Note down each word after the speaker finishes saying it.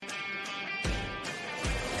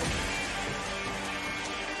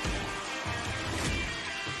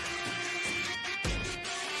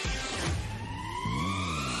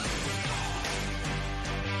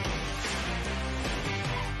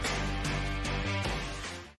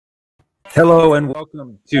Hello and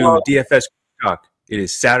welcome to DFS Talk. It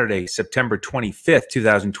is Saturday, September 25th,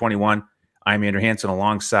 2021. I'm Andrew Hansen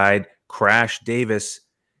alongside Crash Davis.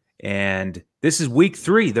 And this is week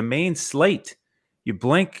 3, the main slate. You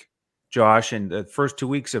blink, Josh, and the first 2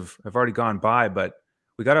 weeks have already gone by, but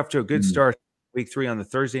we got off to a good start week 3 on the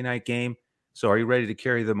Thursday night game. So are you ready to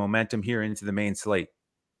carry the momentum here into the main slate?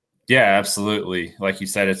 Yeah, absolutely. Like you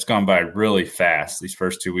said, it's gone by really fast. These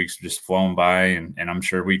first 2 weeks are just flown by, and I'm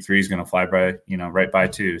sure week 3 is going to fly by, right by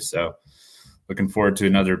too. So looking forward to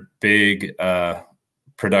another big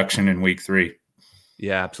production in week 3.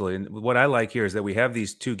 Yeah, absolutely. And what I like here is that we have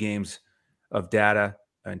these 2 games of data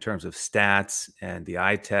in terms of stats and the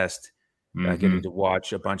eye test, getting to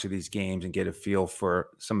watch a bunch of these games and get a feel for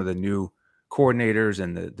some of the new coordinators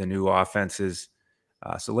and the new offenses.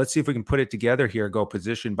 So let's see if we can put it together here, go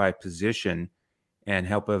position by position, and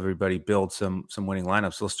help everybody build some winning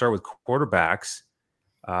lineups. So let's start with quarterbacks.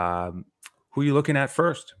 Who are you looking at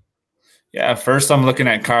first? Yeah, first I'm looking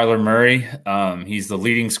at Kyler Murray. He's the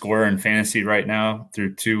leading scorer in fantasy right now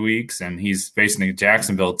through 2 weeks, and he's facing a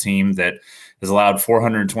Jacksonville team that has allowed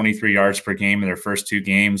 423 yards per game in their first 2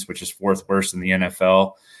 games, which is 4th worst in the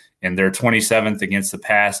NFL. And they're 27th against the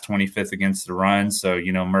pass, 25th against the run. So,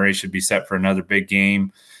 Murray should be set for another big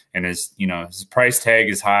game. And his price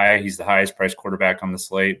tag is high. He's the highest priced quarterback on the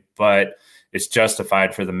slate, but it's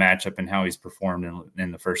justified for the matchup and how he's performed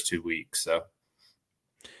in the first 2 weeks. So.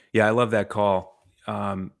 Yeah, I love that call.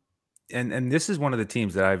 And this is one of the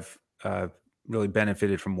teams that I've really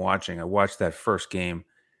benefited from watching. I watched that first game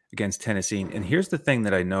against Tennessee. And here's the thing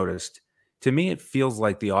that I noticed. To me, it feels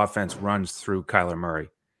like the offense runs through Kyler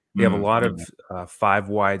Murray. They have a lot of 5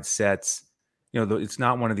 wide sets. It's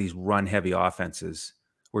not one of these run-heavy offenses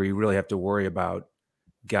where you really have to worry about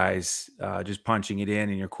guys just punching it in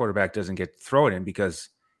and your quarterback doesn't get to throw it in, because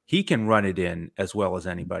he can run it in as well as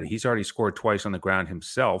anybody. He's already scored twice on the ground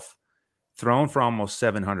himself, thrown for almost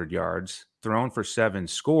 700 yards, thrown for 7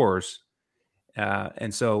 scores.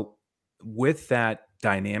 And so with that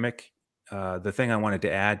dynamic, the thing I wanted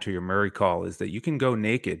to add to your Murray call is that you can go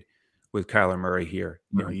naked with Kyler Murray here.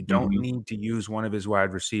 You don't need to use one of his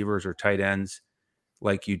wide receivers or tight ends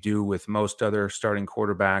like you do with most other starting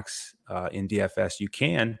quarterbacks in DFS. You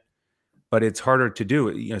can, but it's harder to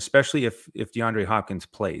do, especially if DeAndre Hopkins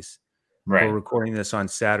plays. Right. We're recording this on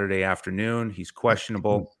Saturday afternoon. He's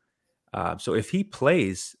questionable. So if he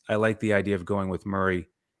plays, I like the idea of going with Murray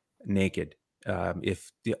naked.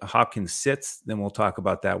 If Hopkins sits, then we'll talk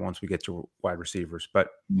about that once we get to wide receivers. But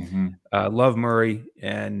love Murray,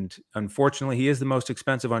 and unfortunately, he is the most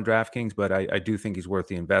expensive on DraftKings, but I do think he's worth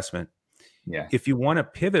the investment. Yeah. If you want to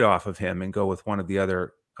pivot off of him and go with one of the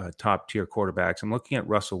other top-tier quarterbacks, I'm looking at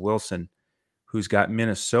Russell Wilson, who's got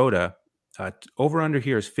Minnesota. Over-under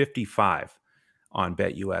here is 55 on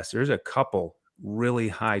BetUS. There's a couple really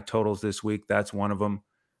high totals this week. That's one of them.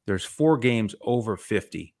 There's 4 games over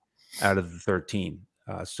 50 out of the 13.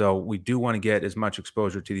 So we do want to get as much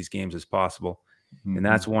exposure to these games as possible. And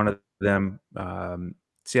that's one of them.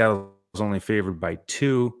 Seattle is only favored by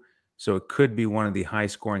 2. So it could be one of the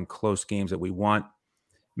high-scoring, close games that we want.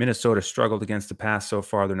 Minnesota struggled against the pass so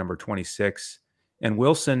far. They're number 26. And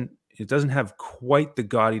Wilson, it doesn't have quite the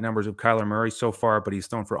gaudy numbers of Kyler Murray so far, but he's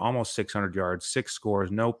thrown for almost 600 yards, 6 scores,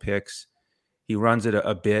 no picks. He runs it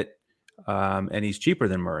a bit, and he's cheaper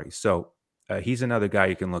than Murray. So he's another guy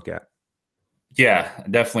you can look at. Yeah, I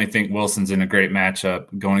definitely think Wilson's in a great matchup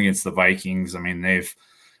going against the Vikings. I mean, they've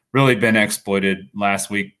really been exploited last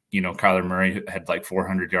week. Kyler Murray had like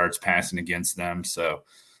 400 yards passing against them. So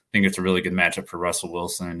I think it's a really good matchup for Russell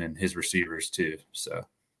Wilson and his receivers too. So.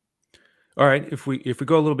 All right. If we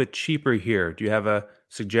go a little bit cheaper here, do you have a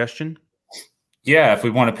suggestion? Yeah, if we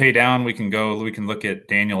want to pay down, we can look at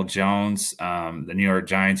Daniel Jones, the New York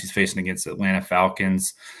Giants. He's facing against Atlanta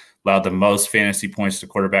Falcons. Allowed the most fantasy points to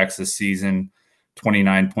quarterbacks this season,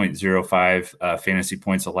 29.05 fantasy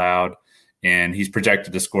points allowed. And he's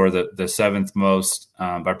projected to score the 7th most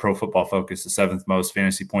by Pro Football Focus, the 7th most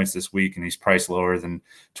fantasy points this week, and he's priced lower than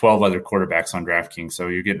 12 other quarterbacks on DraftKings. So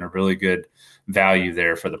you're getting a really good value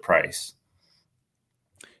there for the price.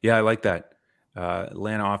 Yeah, I like that.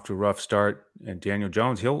 Atlanta off to a rough start, and Daniel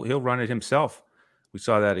Jones, he'll run it himself. We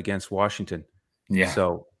saw that against Washington. Yeah.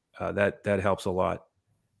 So that helps a lot.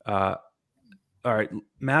 All right,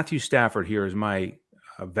 Matthew Stafford here is my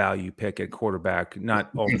value pick at quarterback.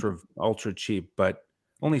 Not ultra cheap, but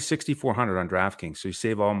only 6,400 on DraftKings. So you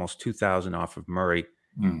save almost 2,000 off of Murray.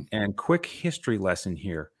 And quick history lesson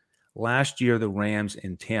here. Last year, the Rams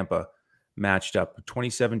in Tampa matched up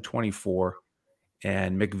 27-24.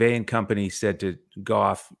 And McVay and company said to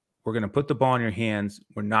Goff, we're going to put the ball in your hands.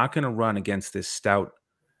 We're not going to run against this stout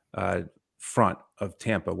front of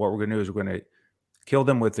Tampa. What we're going to do is we're going to kill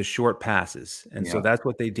them with the short passes. And so that's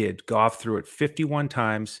what they did. Goff threw it 51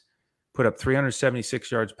 times, put up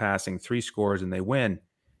 376 yards passing, 3 scores, and they win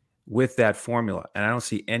with that formula. And I don't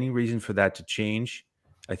see any reason for that to change.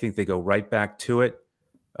 I think they go right back to it.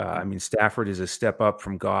 I mean, Stafford is a step up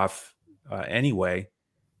from Goff anyway.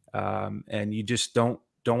 And you just don't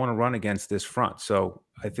want to run against this front. So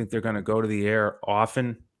I think they're going to go to the air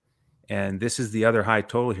often. And this is the other high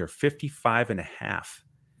total here, 55.5.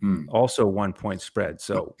 Also 1 point spread.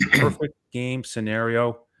 So perfect game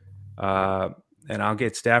scenario. And I'll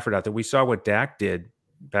get Stafford out there. We saw what Dak did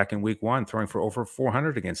back in week 1, throwing for over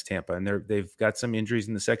 400 against Tampa. And they've got some injuries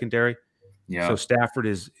in the secondary. Yeah. So Stafford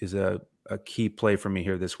is a key play for me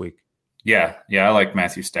here this week. Yeah. I like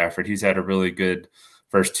Matthew Stafford. He's had a really good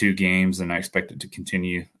first 2 games, and I expect it to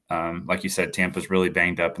continue. Like you said, Tampa's really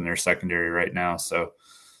banged up in their secondary right now. So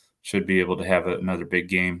should be able to have another big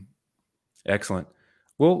game. Excellent.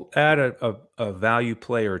 We'll add a value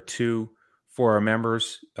play or 2 for our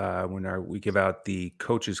members when we give out the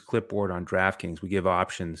coach's clipboard on DraftKings. We give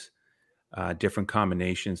options, different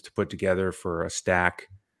combinations to put together for a stack,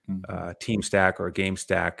 team stack or a game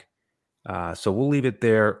stack. So we'll leave it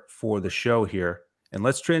there for the show here. And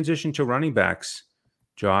let's transition to running backs.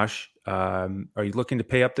 Josh, are you looking to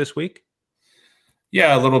pay up this week?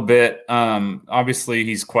 Yeah, a little bit. Obviously,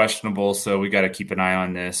 he's questionable, so we got to keep an eye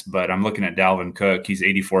on this. But I'm looking at Dalvin Cook. He's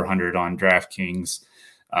 8,400 on DraftKings,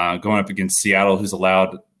 going up against Seattle, who's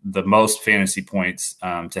allowed the most fantasy points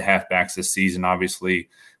to halfbacks this season. Obviously,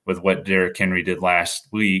 with what Derrick Henry did last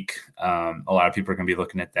week, a lot of people are going to be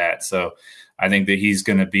looking at that. So I think that he's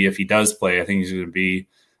going to be, if he does play, I think he's going to be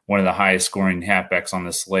one of the highest scoring halfbacks on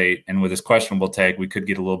the slate. And with his questionable tag, we could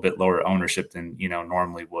get a little bit lower ownership than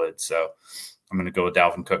normally would. So I'm going to go with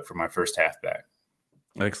Dalvin Cook for my first halfback.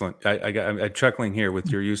 Excellent. I'm chuckling here with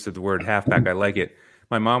your use of the word halfback. I like it.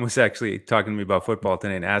 My mom was actually talking to me about football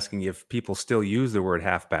today and asking if people still use the word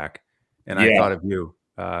halfback. And I thought of you.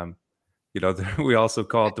 We also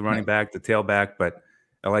call it the running back, the tailback, but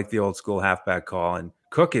I like the old school halfback call. And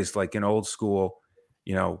Cook is like an old school,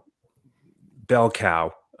 bell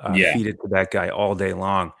cow. Feed it to that guy all day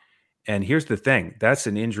long. And here's the thing. That's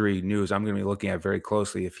an injury news I'm going to be looking at very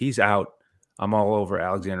closely. If he's out, I'm all over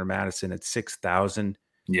Alexander Mattison at 6,000.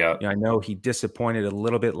 Yeah. I know he disappointed a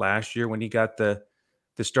little bit last year when he got the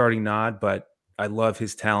starting nod, but I love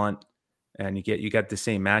his talent. And you got the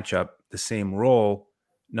same matchup, the same role,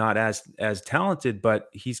 not as talented, but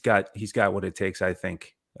he's got what it takes, I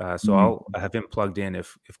think. So I'll have him plugged in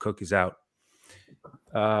if Cook is out.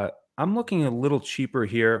 I'm looking a little cheaper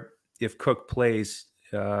here if Cook plays.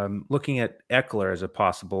 Looking at Eckler as a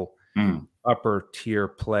possible upper tier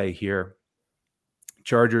play here.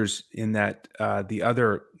 Chargers in that the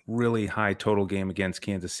other really high total game against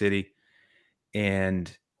Kansas City,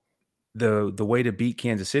 and the way to beat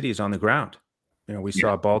Kansas City is on the ground. We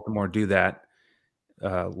saw Baltimore do that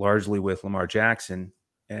largely with Lamar Jackson,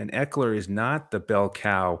 and Eckler is not the bell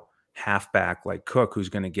cow halfback like Cook, who's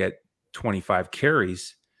going to get 25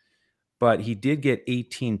 carries, but he did get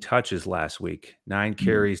 18 touches last week, 9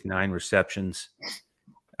 carries, 9 receptions,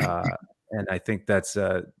 and I think that's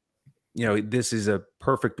this is a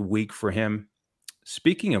perfect week for him.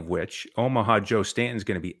 Speaking of which, Omaha Joe Stanton's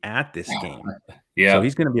going to be at this game. Yeah. So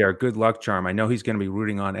he's going to be our good luck charm. I know he's going to be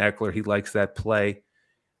rooting on Eckler. He likes that play.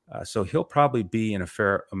 So he'll probably be in a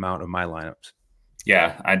fair amount of my lineups.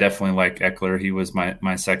 Yeah, I definitely like Eckler. He was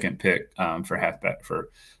my second pick for halfback, for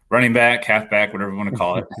running back, halfback, whatever you want to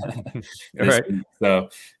call it. All right. So,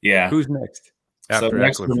 yeah. Who's next? So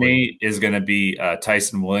next for me is going to be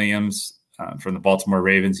Tyson Williams from the Baltimore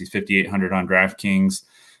Ravens. He's 5,800 on DraftKings.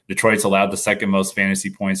 Detroit's allowed the second most fantasy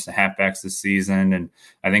points to halfbacks this season. And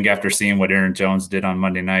I think after seeing what Aaron Jones did on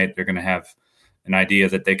Monday night, they're going to have an idea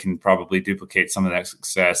that they can probably duplicate some of that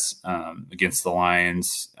success against the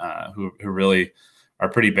Lions, who really are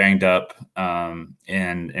pretty banged up,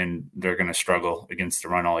 and they're going to struggle against the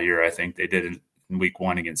run all year. I think they did in week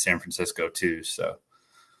 1 against San Francisco too. So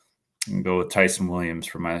I'm going to go with Tyson Williams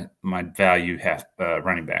for my value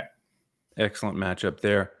running back. Excellent matchup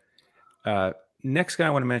there. Next guy I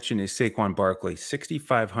want to mention is Saquon Barkley,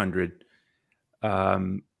 6,500.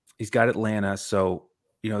 He's got Atlanta. So,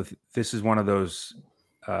 this is one of those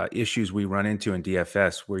issues we run into in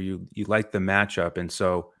DFS where you like the matchup. And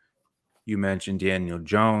so you mentioned Daniel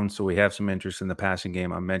Jones. So we have some interest in the passing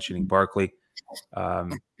game. I'm mentioning Barkley.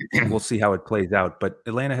 We'll see how it plays out. But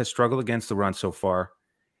Atlanta has struggled against the run so far.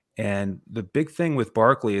 And the big thing with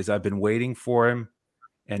Barkley is I've been waiting for him.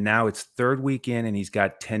 And now it's third week in, and he's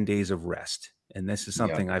got 10 days of rest. And this is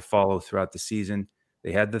something I follow throughout the season.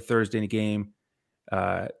 They had the Thursday game.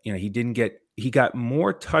 He got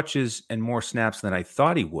more touches and more snaps than I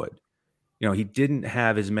thought he would. He didn't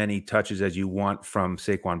have as many touches as you want from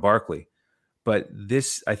Saquon Barkley. But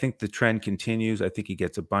I think the trend continues. I think he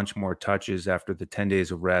gets a bunch more touches after the 10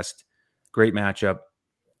 days of rest. Great matchup.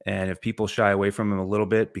 And if people shy away from him a little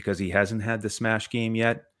bit because he hasn't had the smash game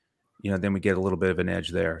yet, then we get a little bit of an edge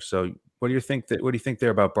there. So what do you think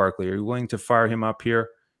there about Barkley? Are you willing to fire him up here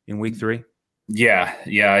in week 3? Yeah,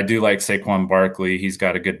 I do like Saquon Barkley. He's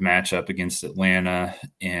got a good matchup against Atlanta,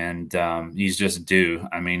 and he's just due.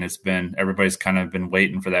 I mean, everybody's kind of been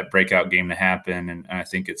waiting for that breakout game to happen, and I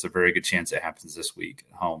think it's a very good chance it happens this week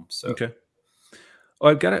at home. So okay.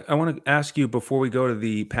 Well, I want to ask you before we go to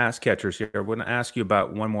the pass catchers here. I want to ask you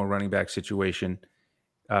about one more running back situation.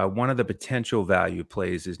 One of the potential value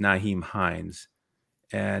plays is Nyheim Hines,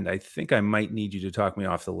 and I think I might need you to talk me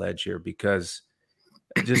off the ledge here because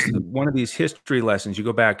just one of these history lessons, you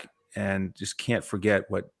go back and just can't forget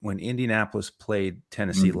when Indianapolis played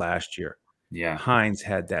Tennessee last year. Yeah, Hines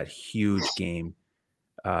had that huge game.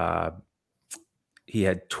 He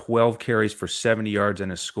had 12 carries for 70 yards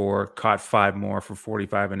and a score, caught 5 more for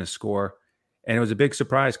 45 and a score. And it was a big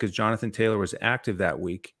surprise because Jonathan Taylor was active that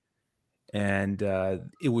week. And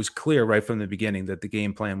it was clear right from the beginning that the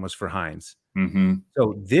game plan was for Hines. Mm-hmm.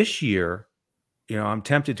 So this year, I'm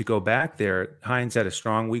tempted to go back there. Hines had a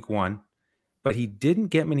strong week 1, but he didn't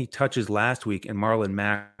get many touches last week, and Marlon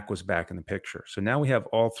Mack was back in the picture. So now we have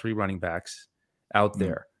all 3 running backs out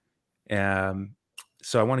there.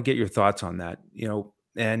 So I want to get your thoughts on that.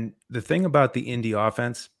 And the thing about the Indy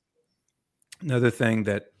offense, another thing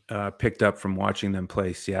that picked up from watching them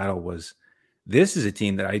play Seattle was this is a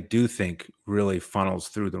team that I do think really funnels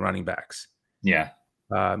through the running backs. Yeah.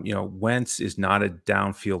 Wentz is not a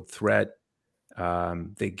downfield threat.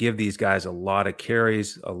 They give these guys a lot of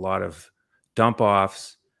carries, a lot of dump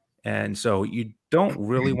offs. And so you don't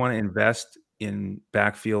really want to invest in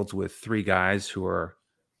backfields with 3 guys who are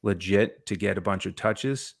legit to get a bunch of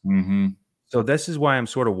touches. Mm-hmm. So this is why I'm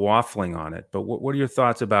sort of waffling on it. But what are your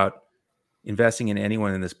thoughts about investing in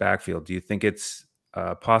anyone in this backfield? Do you think it's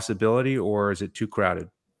a possibility or is it too crowded?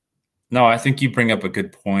 No, I think you bring up a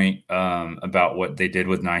good point about what they did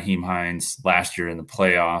with Nyheim Hines last year in the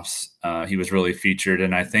playoffs. He was really featured.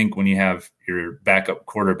 And I think when you have your backup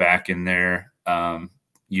quarterback in there,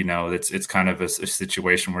 it's kind of a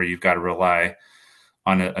situation where you've got to rely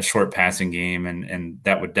on a short passing game. And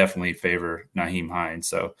that would definitely favor Nyheim Hines.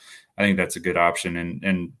 So I think that's a good option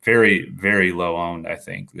and very, very low owned, I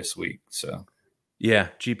think, this week. So, yeah,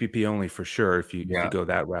 GPP only for sure if you go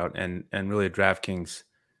that route and really a DraftKings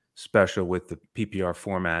special with the PPR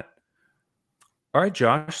format. All right,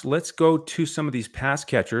 Josh, let's go to some of these pass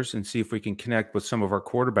catchers and see if we can connect with some of our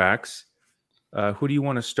quarterbacks. Who do you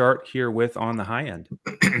want to start here with on the high end?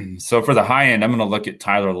 So for the high end, I'm going to look at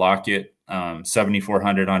Tyler Lockett,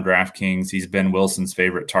 7,400 on DraftKings. He's been Wilson's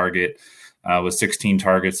favorite target with 16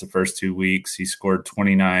 targets the first 2 weeks. He scored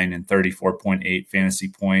 29 and 34.8 fantasy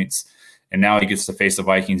points. And now he gets to face a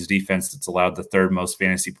Vikings defense that's allowed the 3rd most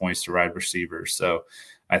fantasy points to wide receivers. So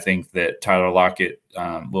I think that Tyler Lockett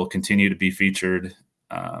will continue to be featured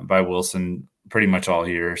by Wilson pretty much all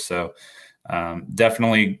year. So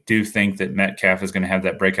definitely do think that Metcalf is going to have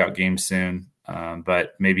that breakout game soon.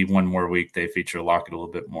 But maybe one more week they feature Lockett a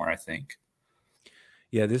little bit more, I think.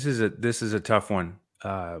 Yeah, this is a tough one.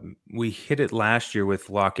 We hit it last year with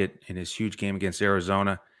Lockett in his huge game against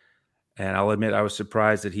Arizona. And I'll admit I was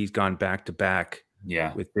surprised that he's gone back-to-back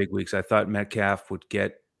with big weeks. I thought Metcalf would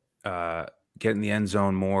get in the end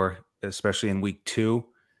zone more, especially in week 2.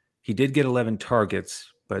 He did get 11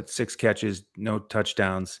 targets, but 6 catches, no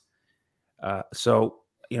touchdowns. So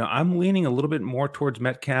I'm leaning a little bit more towards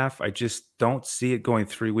Metcalf. I just don't see it going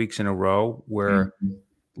 3 weeks in a row where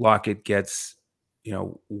Lockett gets,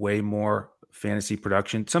 way more fantasy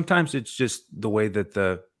production. Sometimes it's just the way that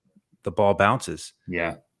the ball bounces.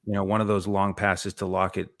 Yeah. One of those long passes to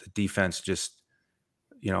Lockett, the defense just,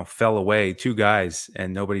 fell away, 2 guys,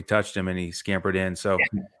 and nobody touched him, and he scampered in. So,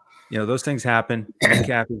 those things happen.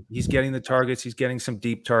 Metcalf, he's getting the targets. He's getting some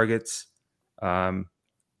deep targets. But,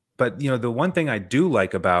 the one thing I do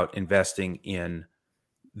like about investing in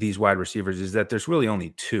these wide receivers is that there's really only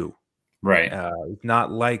 2. Right.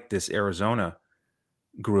 Not like this Arizona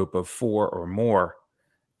group of 4 or more.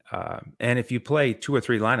 And if you play 2 or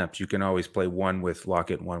 3 lineups, you can always play one with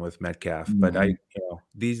Lockett, one with Metcalf. But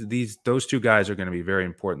those 2 guys are going to be very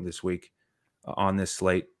important this week on this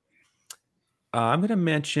slate. I'm going to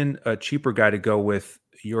mention a cheaper guy to go with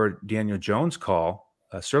your Daniel Jones call.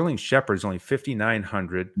 Sterling Shepard is only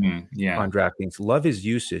 5,900 on DraftKings. Love his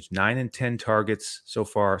usage. 9 and 10 targets so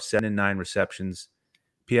far, 7 and 9 receptions.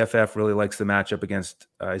 PFF really likes the matchup against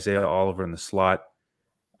Isaiah Oliver in the slot.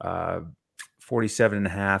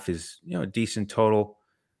 47.5 is, a decent total.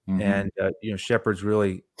 Mm-hmm. And, Shepard's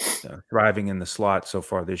really thriving in the slot so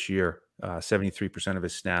far this year, 73% of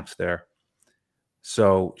his snaps there.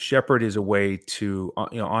 So Shepard is a way to,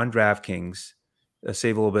 on DraftKings,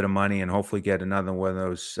 save a little bit of money and hopefully get another one of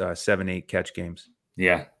those 7-8 catch games.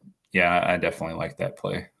 Yeah. Yeah, I definitely like that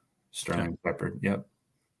play. Sterling Shepard. Yep.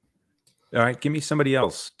 All right, give me somebody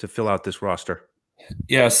else to fill out this roster.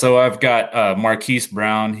 Yeah, so I've got Marquise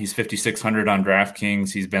Brown. He's 5,600 on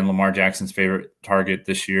DraftKings. He's been Lamar Jackson's favorite target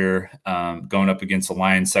this year, going up against the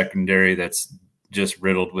Lions secondary that's just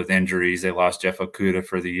riddled with injuries. They lost Jeff Okudah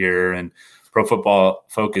for the year, and Pro Football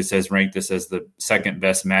Focus has ranked this as the second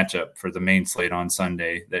best matchup for the main slate on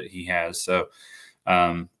Sunday that he has. So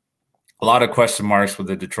a lot of question marks with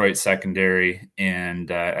the Detroit secondary,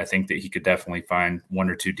 and I think that he could definitely find one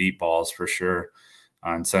or two deep balls for sure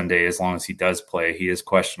on Sunday, as long as he does play. He is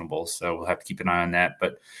questionable, so we'll have to keep an eye on that.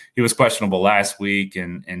 But he was questionable last week,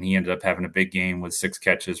 and he ended up having a big game with 6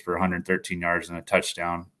 catches for 113 yards and a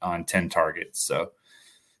touchdown on 10 targets. So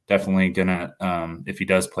definitely gonna, if he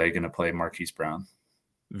does play, gonna play Marquise Brown.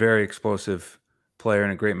 Very explosive player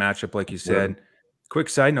and a great matchup, like you said. Yeah. Quick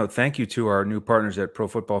side note, thank you to our new partners at Pro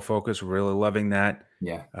Football Focus. We're really loving that.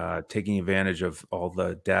 Yeah. Taking advantage of all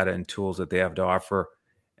the data and tools that they have to offer,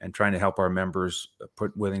 and trying to help our members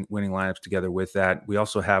put winning lineups together with that. We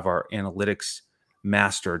also have our analytics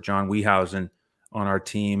master, John Wiehausen, on our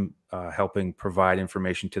team, helping provide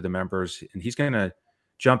information to the members. And he's going to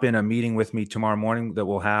jump in a meeting with me tomorrow morning that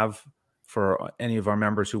we'll have for any of our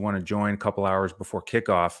members who want to join a couple hours before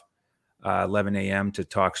kickoff, 11 a.m. to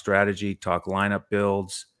talk strategy, talk lineup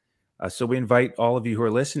builds. So we invite all of you who are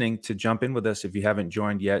listening to jump in with us. If you haven't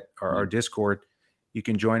joined yet our Discord, you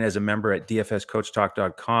can join as a member at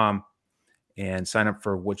dfscoachtalk.com and sign up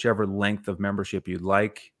for whichever length of membership you'd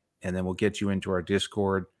like. And then we'll get you into our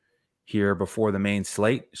Discord here before the main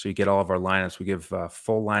slate. So you get all of our lineups. We give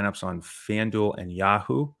full lineups on FanDuel and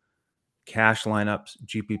Yahoo, cash lineups,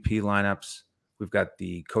 GPP lineups. We've got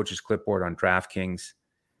the coach's clipboard on DraftKings.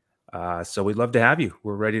 So we'd love to have you.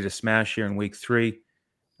 We're ready to smash here in week 3.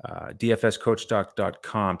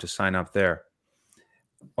 dfscoachtalk.com to sign up there.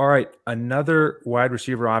 All right, another wide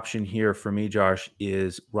receiver option here for me, Josh,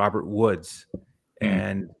 is Robert Woods.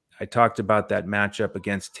 And I talked about that matchup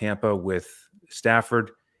against Tampa with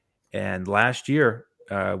Stafford. And last year,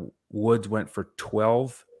 Woods went for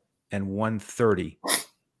 12 and 130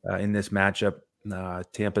 in this matchup.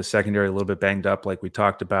 Tampa's secondary a little bit banged up, like we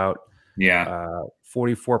talked about. Yeah.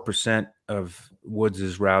 44% of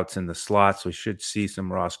Woods' routes in the slots. So we should see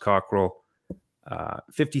some Ross Cockrell.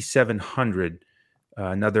 5,700.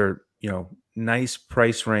 Another, nice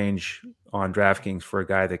price range on DraftKings for a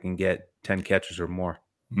guy that can get 10 catches or more.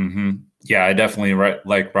 Mm-hmm. Yeah, I definitely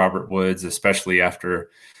like Robert Woods, especially after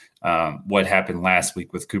what happened last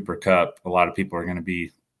week with Cooper Kupp. A lot of people are going to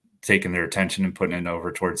be taking their attention and putting it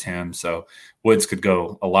over towards him. So Woods could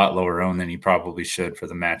go a lot lower owned than he probably should for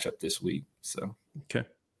the matchup this week. So okay.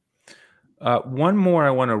 One more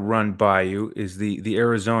I want to run by you is the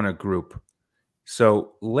Arizona group.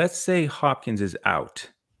 So let's say Hopkins is out,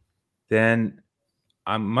 then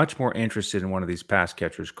I'm much more interested in one of these pass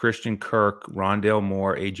catchers: Christian Kirk, Rondale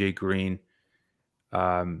Moore, AJ Green.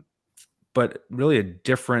 But really a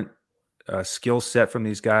different skill set from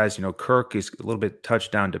these guys. Kirk is a little bit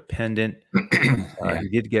touchdown dependent. He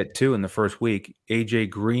did get 2 in the first week. AJ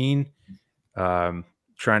Green trying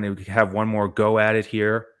to have one more go at it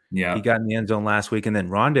here. Yeah, he got in the end zone last week. And then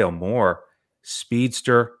Rondale Moore,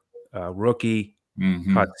 speedster, rookie,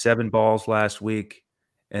 caught 7 balls last week,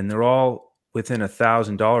 and they're all within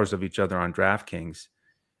 $1,000 of each other on DraftKings.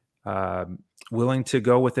 Willing to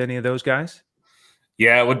go with any of those guys?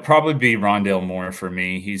 Yeah, it would probably be Rondale Moore for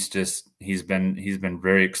me. He's been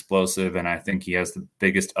very explosive, and I think he has the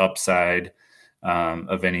biggest upside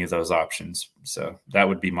of any of those options. So that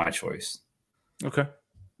would be my choice. Okay,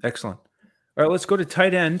 excellent. All right, let's go to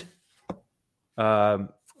tight end.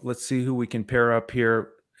 Let's see who we can pair up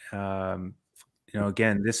here.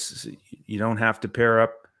 Again, you don't have to pair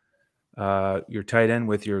up your tight end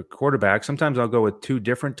with your quarterback. Sometimes I'll go with 2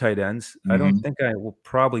 different tight ends. I don't think I will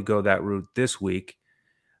probably go that route this week.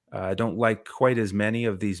 I don't like quite as many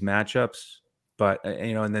of these matchups, but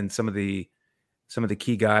and then some of the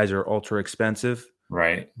key guys are ultra expensive,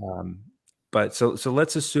 right? But so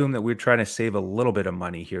let's assume that we're trying to save a little bit of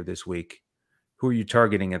money here this week. Who are you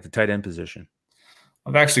targeting at the tight end position?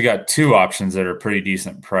 I've actually got 2 options that are pretty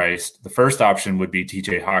decent priced. The first option would be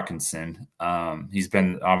TJ Hawkinson. He's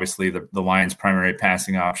been obviously the Lions' primary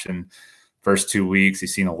passing option First 2 weeks,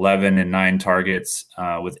 he's seen 11 and 9 targets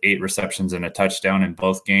with 8 receptions and a touchdown in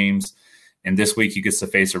both games. And this week, he gets to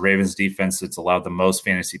face a Ravens defense that's allowed the most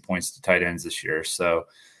fantasy points to tight ends this year. So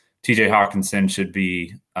TJ Hawkinson should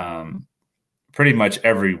be pretty much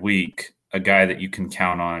every week a guy that you can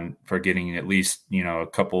count on for getting at least, a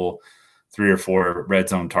couple, 3 or 4 red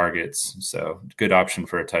zone targets. So good option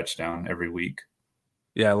for a touchdown every week.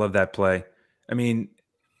 Yeah, I love that play. I mean,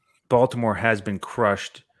 Baltimore has been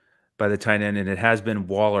crushed by the tight end, and it has been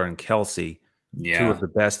Waller and Kelsey, two of the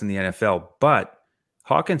best in the NFL. But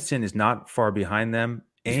Hawkinson is not far behind them,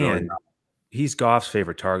 and he's Goff's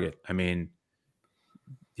favorite target. I mean,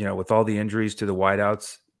 with all the injuries to the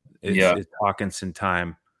wideouts, it's Hawkinson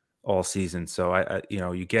time all season. So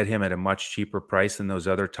you get him at a much cheaper price than those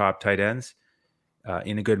other top tight ends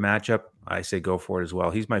in a good matchup. I say go for it as well.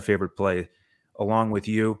 He's my favorite play, along with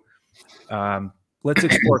you. Let's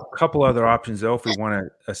explore a couple other options though, if we want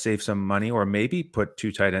to save some money, or maybe put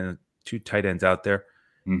two tight ends out there.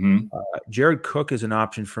 Mm-hmm. Jared Cook is an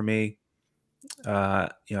option for me.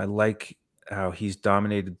 I like how he's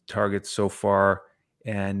dominated targets so far.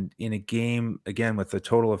 And in a game, again, with a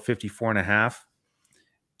total of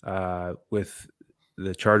 54.5, with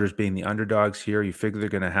the Chargers being the underdogs here, you figure they're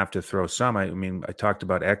going to have to throw some. I talked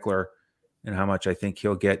about Eckler and how much I think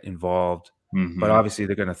he'll get involved. Mm-hmm. But obviously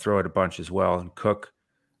they're going to throw it a bunch as well. And Cook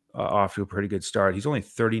off to a pretty good start. He's only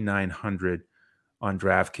 3,900 on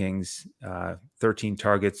DraftKings, 13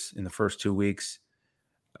 targets in the first 2 weeks.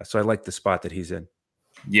 So I like the spot that he's in.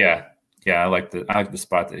 Yeah. I like the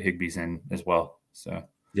spot that Higbee's in as well. So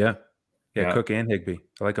yeah, Cook and Higbee.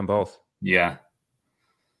 I like them both. Yeah.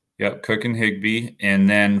 Yep, Cook and Higbee. And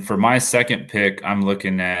then for my second pick, I'm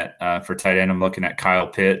looking at for tight end, I'm looking at Kyle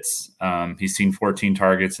Pitts. He's seen 14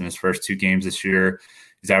 targets in his first 2 games this year.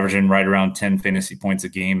 He's averaging right around 10 fantasy points a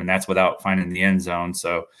game, and that's without finding the end zone.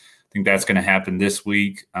 So I think that's going to happen this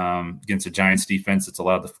week against a Giants defense that's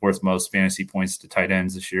allowed the 4th most fantasy points to tight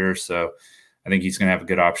ends this year. So I think he's going to have a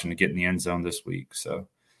good option to get in the end zone this week. So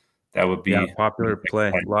that would be a popular play.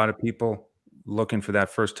 A lot of people looking for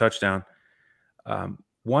that first touchdown.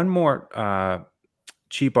 One more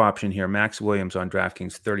cheap option here, Max Williams on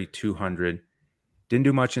DraftKings, 3,200. Didn't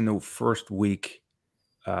do much in the first week,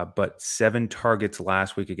 but 7 targets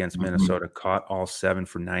last week against Minnesota. Caught all 7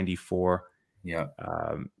 for 94. Yeah.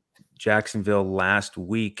 Jacksonville last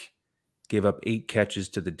week gave up 8 catches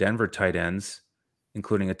to the Denver tight ends,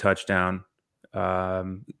 including a touchdown.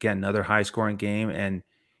 Again, another high-scoring game. And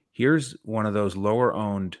here's one of those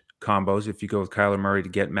lower-owned combos. If you go with Kyler Murray to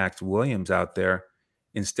get Max Williams out there,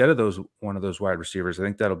 instead of one of those wide receivers, I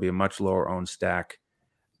think that'll be a much lower owned stack.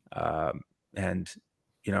 And,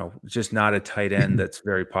 just not a tight end that's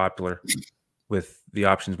very popular with the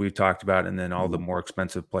options we've talked about, and then all the more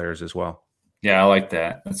expensive players as well. Yeah, I like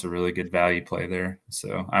that. That's a really good value play there.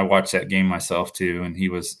 So I watched that game myself too, and he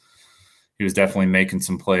was definitely making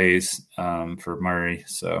some plays for Murray.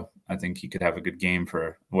 So I think he could have a good game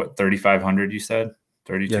for 3,500 you said?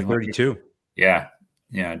 3,200? Yeah, 32.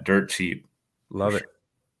 Yeah, dirt cheap. Love it.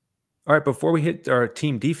 All right, before we hit our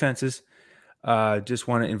team defenses, just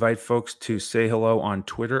want to invite folks to say hello on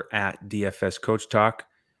Twitter at DFS Coach Talk.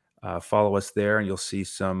 Follow us there, and you'll see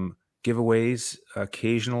some giveaways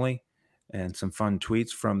occasionally and some fun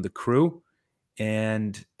tweets from the crew.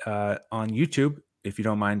 And on YouTube, if you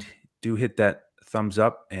don't mind, do hit that thumbs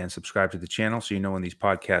up and subscribe to the channel so you know when these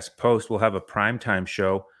podcasts post. We'll have a primetime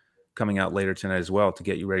show coming out later tonight as well to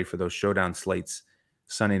get you ready for those showdown slates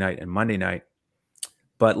Sunday night and Monday night.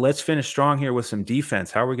 But let's finish strong here with some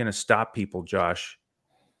defense. How are we going to stop people, Josh?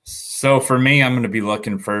 So for me, I'm going to be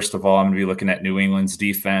looking, first of all, I'm going to be looking at New England's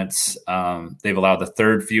defense. They've allowed the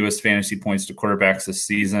 3rd fewest fantasy points to quarterbacks this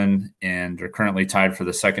season, and they're currently tied for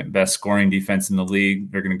the 2nd best scoring defense in the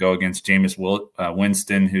league. They're going to go against Jameis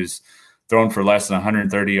Winston, who's thrown for less than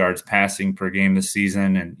 130 yards passing per game this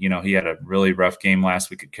season. And, he had a really rough game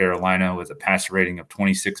last week at Carolina with a passer rating of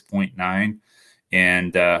 26.9.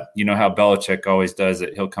 And you know how Belichick always does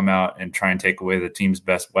it. He'll come out and try and take away the team's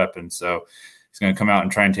best weapon. So he's going to come out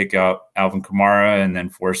and try and take out Alvin Kamara and then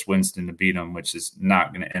force Winston to beat him, which is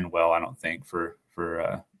not going to end well, I don't think, for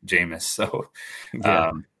Jameis. So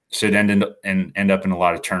should end up in a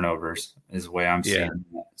lot of turnovers is the way I'm seeing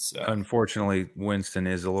it. So. Unfortunately, Winston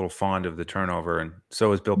is a little fond of the turnover, and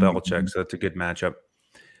so is Bill Belichick. So that's a good matchup.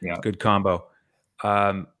 Yeah, good combo.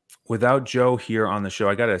 Without Joe here on the show,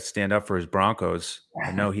 I got to stand up for his Broncos.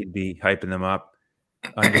 I know he'd be hyping them up.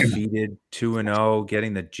 Undefeated, 2-0,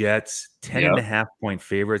 getting the Jets 10.5 point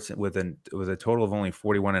favorites with a total of only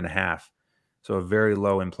 41.5. So a very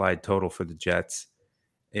low implied total for the Jets.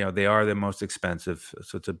 They are the most expensive,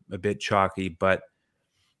 so it's a bit chalky. But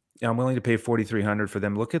I'm willing to pay 4,300 for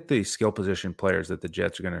them. Look at the skill position players that the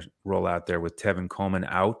Jets are going to roll out there with Tevin Coleman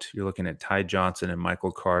out. You're looking at Ty Johnson and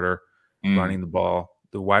Michael Carter running the ball.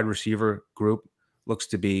 The wide receiver group looks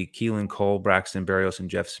to be Keelan Cole, Braxton Berrios, and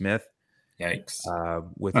Jeff Smith. Yikes.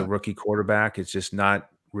 With a rookie quarterback, it's just not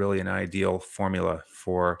really an ideal formula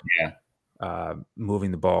for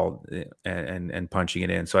moving the ball and punching it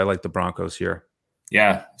in. So I like the Broncos here.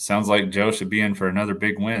 Yeah, sounds like Joe should be in for another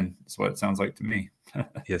big win. That's what it sounds like to me.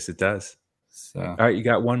 Yes, it does. So, all right, you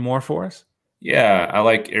got one more for us? Yeah, I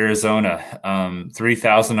like Arizona.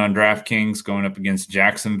 3,000 on DraftKings going up against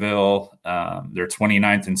Jacksonville. They're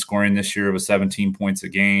 29th in scoring this year with 17 points a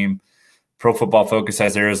game. Pro Football Focus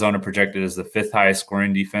has Arizona projected as the 5th highest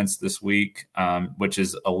scoring defense this week, which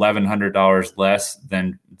is $1,100 less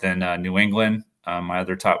than New England, my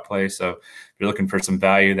other top play. So if you're looking for some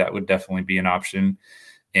value, that would definitely be an option.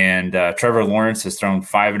 And Trevor Lawrence has thrown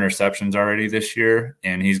 5 interceptions already this year,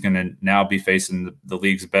 and he's going to now be facing the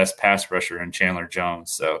league's best pass rusher in Chandler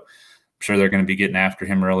Jones. So I'm sure they're going to be getting after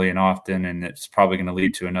him early and often, and it's probably going to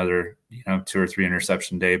lead to another 2 or 3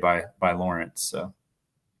 interception day by Lawrence. So.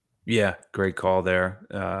 Yeah, great call there.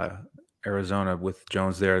 Arizona with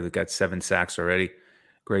Jones there, that got 7 sacks already.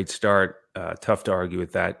 Great start. Tough to argue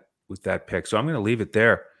with that pick. So I'm going to leave it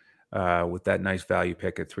there with that nice value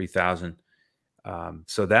pick at 3,000.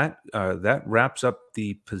 So that wraps up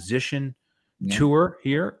the position tour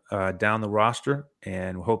here down the roster,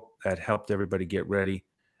 and we hope that helped everybody get ready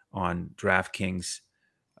on DraftKings.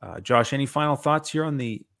 Josh, any final thoughts here on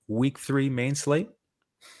the Week 3 main slate?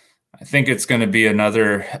 I think it's going to be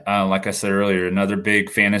another, like I said earlier, another big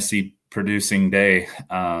fantasy producing day.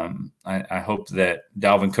 I hope that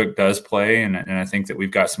Dalvin Cook does play, and I think that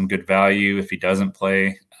we've got some good value if he doesn't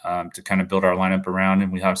play to kind of build our lineup around,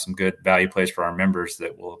 and we have some good value plays for our members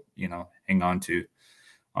that we'll, hang on to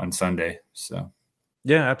on Sunday. So,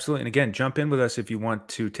 yeah, absolutely. And again, jump in with us if you want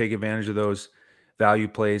to take advantage of those value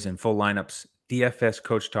plays and full lineups.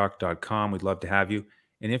 DFSCoachTalk.com. We'd love to have you.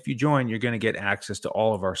 And if you join, you're going to get access to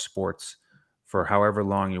all of our sports for however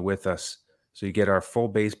long you're with us. So you get our full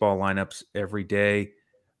baseball lineups every day,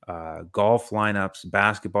 golf lineups,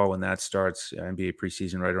 basketball when that starts, NBA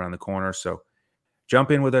preseason right around the corner. So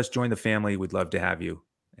jump in with us, join the family. We'd love to have you.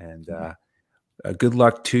 And good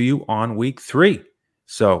luck to you on Week 3.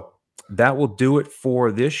 So that will do it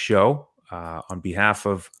for this show. On behalf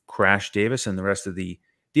of Crash Davis and the rest of the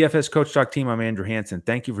DFS Coach Talk team, I'm Andrew Hansen.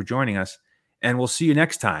 Thank you for joining us. And we'll see you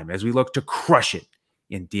next time as we look to crush it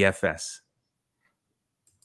in DFS.